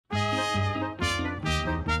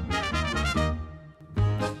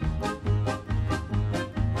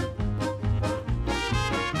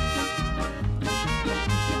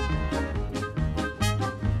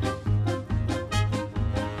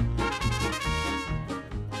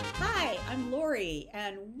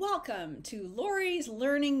and welcome to Lori's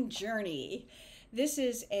Learning Journey. This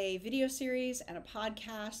is a video series and a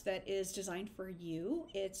podcast that is designed for you.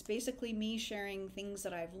 It's basically me sharing things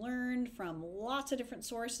that I've learned from lots of different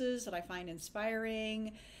sources that I find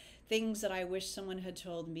inspiring, things that I wish someone had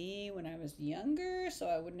told me when I was younger so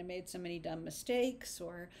I wouldn't have made so many dumb mistakes,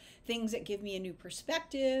 or things that give me a new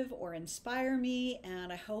perspective or inspire me,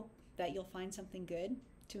 and I hope that you'll find something good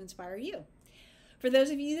to inspire you. For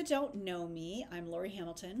those of you that don't know me, I'm Lori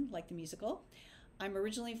Hamilton, like the musical. I'm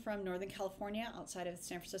originally from Northern California, outside of the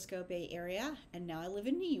San Francisco Bay Area, and now I live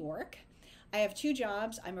in New York. I have two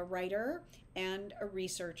jobs. I'm a writer and a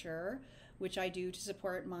researcher, which I do to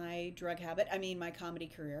support my my comedy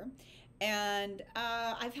career. And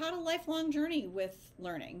I've had a lifelong journey with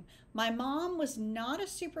learning. My mom was not a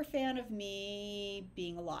super fan of me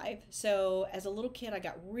being alive. So as a little kid, I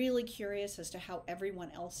got really curious as to how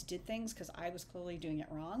everyone else did things because I was clearly doing it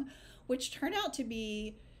wrong, which turned out to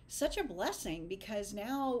be such a blessing because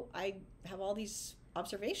now I have all these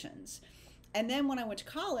observations. And then when I went to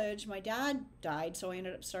college, my dad died, so I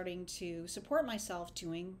ended up starting to support myself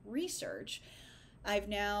doing research. I've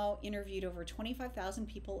now interviewed over 25,000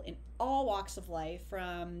 people in all walks of life,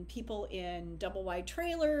 from people in double wide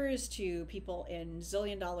trailers to people in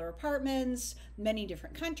zillion-dollar apartments, many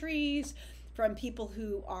different countries, from people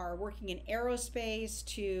who are working in aerospace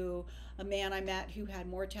to a man I met who had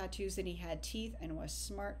more tattoos than he had teeth and was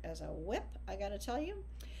smart as a whip, I gotta tell you.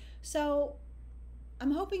 So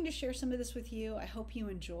I'm hoping to share some of this with you. I hope you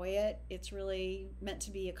enjoy it. It's really meant to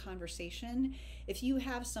be a conversation. If you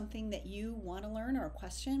have something that you want to learn or a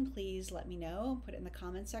question, please let me know. Put it in the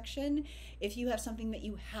comment section. If you have something that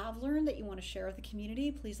you have learned that you want to share with the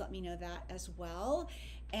community, please let me know that as well.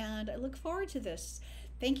 And I look forward to this.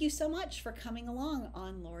 Thank you so much for coming along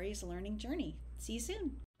on Lori's Learning Journey. See you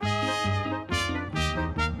soon.